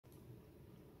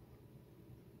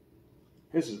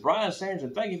This is Brian Sanders,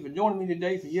 and thank you for joining me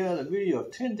today for yet another video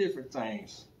of 10 different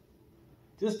things.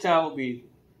 This time will be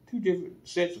 2 different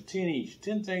sets of 10 each.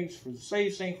 10 things for the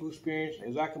saved saints will experience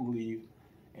as I can believe,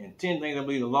 and 10 things I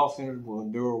believe the lost sinners will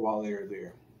endure while they are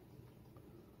there.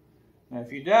 Now,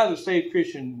 if you die as a saved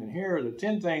Christian, then here are the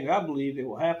 10 things I believe that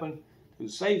will happen to the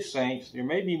saved saints. There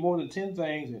may be more than 10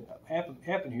 things that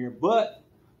happen here, but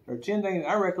there are 10 things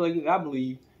I recollect that I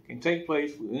believe can take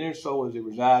place within their soul as they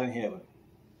reside in heaven.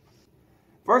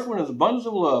 First one is abundance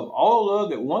of love, all the love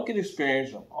that one can experience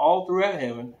from all throughout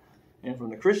heaven and from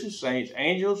the Christian saints,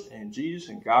 angels, and Jesus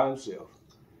and God himself.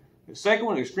 The second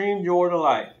one is extreme joy of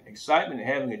life, excitement at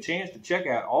having a chance to check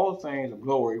out all the things of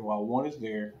glory while one is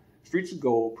there, streets of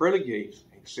gold, pearly gates,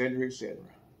 etc., etc.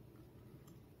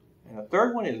 And the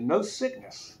third one is no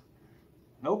sickness,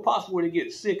 no possibility to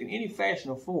get sick in any fashion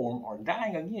or form or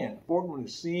dying again. The fourth one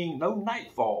is seeing no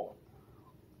nightfall.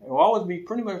 It will always be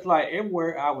pretty much like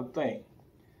everywhere I would think.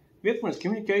 Fifth one is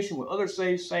communication with other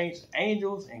saved saints,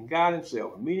 angels, and God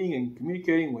himself. Meeting and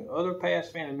communicating with other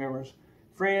past family members,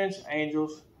 friends,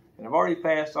 angels, and have already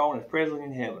passed on as presently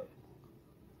in heaven.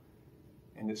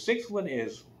 And the sixth one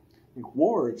is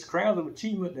rewards, crowns of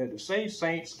achievement that the saved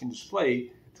saints can display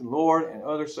to the Lord and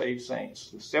other saved saints.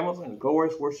 The seventh one is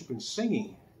glorious worship and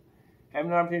singing.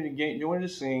 Having an opportunity to join to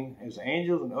sing as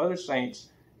angels and other saints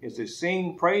is to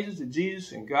sing praises to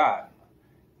Jesus and God.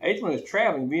 Eighth one is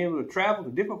traveling, being able to travel to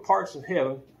different parts of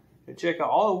heaven to check out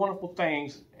all the wonderful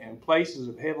things and places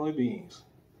of heavenly beings.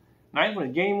 Ninth one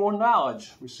is gaining more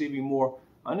knowledge, receiving more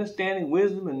understanding,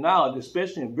 wisdom, and knowledge,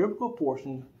 especially in biblical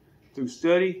portions through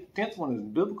study. 10th one is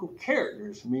biblical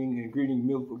characters, meaning greeting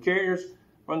biblical characters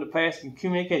from the past and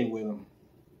communicating with them.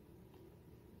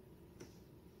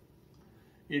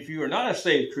 If you are not a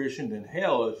saved Christian, then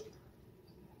hell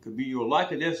could be your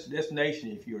likely destination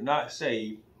if you are not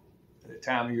saved at the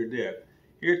time of your death.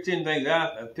 Here are 10 things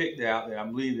I've picked out that I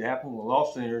believe that happen with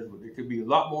lost sinners, but there could be a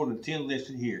lot more than 10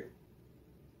 listed here.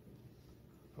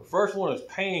 The first one is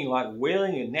pain like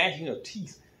wailing and gnashing of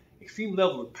teeth, extreme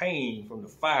level of pain from the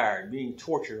fire, being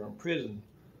tortured or imprisoned,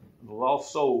 the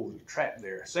lost souls are trapped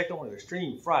there. Second one is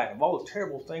extreme fright of all the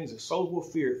terrible things that souls will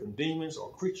fear from demons or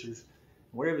creatures,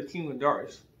 whatever the kingdom of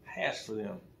darkness has for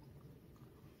them.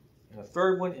 And the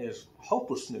third one is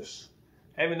hopelessness,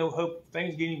 having no hope of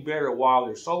things getting better while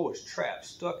their soul is trapped,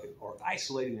 stuck, or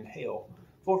isolated in hell.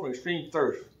 Fourth one, extreme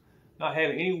thirst, not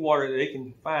having any water that they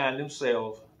can find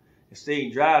themselves and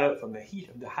staying dried up from the heat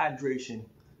of dehydration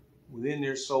within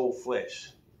their soul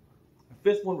flesh. The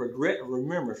fifth one, regret or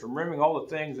remembrance, remembering all the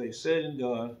things they said and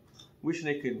done, wishing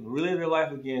they could live their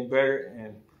life again better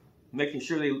and making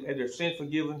sure they had their sin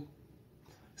forgiven.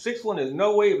 Sixth one is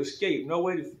no way of escape, no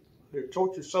way for their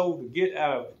tortured soul to get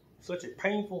out of such a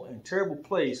painful and terrible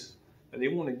place that they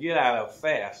want to get out of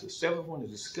fast. The seventh one is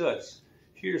disgust.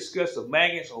 Here, disgust of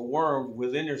maggots or worms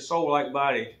within their soul-like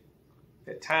body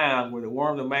at times where the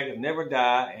worms and maggots never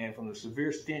die, and from the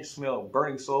severe stench smell of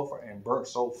burning sulfur and burnt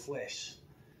soul flesh.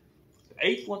 The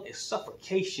eighth one is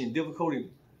suffocation, difficulty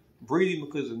breathing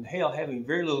because of hell having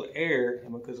very little air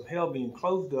and because of hell being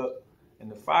closed up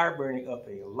and the fire burning up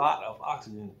a lot of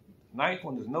oxygen. The ninth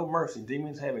one is no mercy,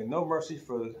 demons having no mercy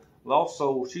for the lost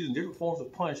souls, choosing different forms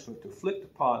of punishment to inflict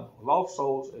upon lost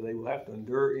souls as they will have to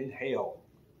endure in hell.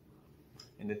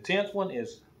 And the 10th one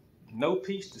is no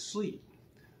peace to sleep.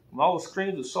 From all the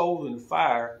screams of souls in the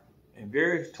fire and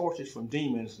various tortures from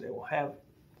demons that will happen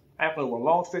over a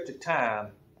long stretch of time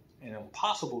and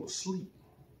impossible to sleep.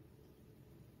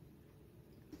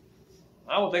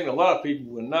 I would think a lot of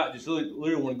people would not just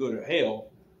literally want to go to hell.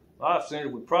 A lot of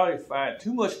sinners would probably find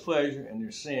too much pleasure in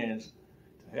their sins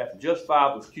to have a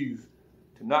justifiable excuse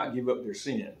to not give up their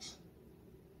sins.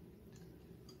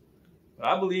 But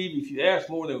I believe if you ask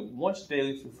more than once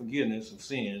daily for forgiveness of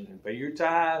sins and pay your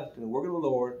tithe to the work of the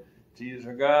Lord, Jesus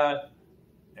our God,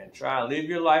 and try and live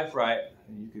your life right,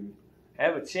 and you can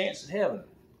have a chance at heaven.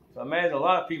 So I imagine a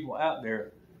lot of people out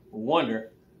there will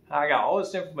wonder how I got all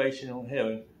this information on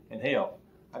heaven and hell.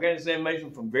 I got this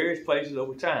information from various places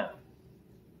over time.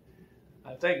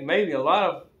 I think maybe a lot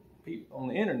of people on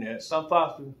the internet, some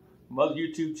possibly from other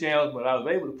YouTube channels, but I was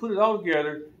able to put it all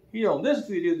together here on this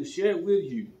video to share it with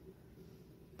you.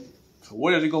 So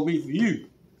what is it going to be for you?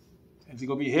 Is it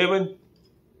going to be heaven,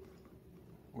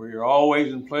 where you're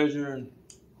always in pleasure and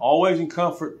always in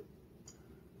comfort,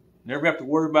 never have to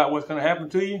worry about what's going to happen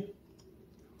to you?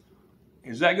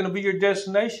 Is that going to be your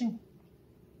destination?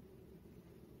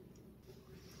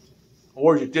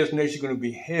 Or is your destination going to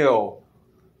be hell,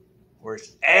 where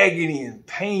it's agony and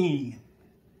pain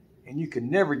and you can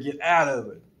never get out of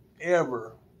it,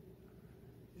 ever?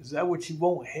 Is that what you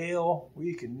want, hell, where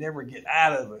you can never get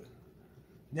out of it?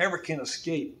 never can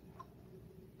escape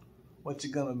what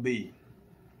you're going to be.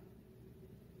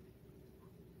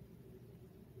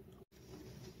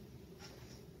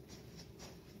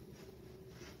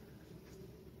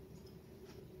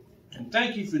 And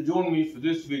thank you for joining me for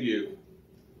this video.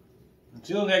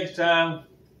 Until next time,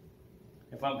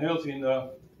 if I'm healthy enough,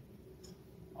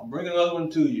 I'll bring another one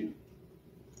to you.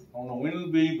 I don't know when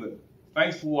it'll be, but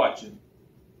thanks for watching.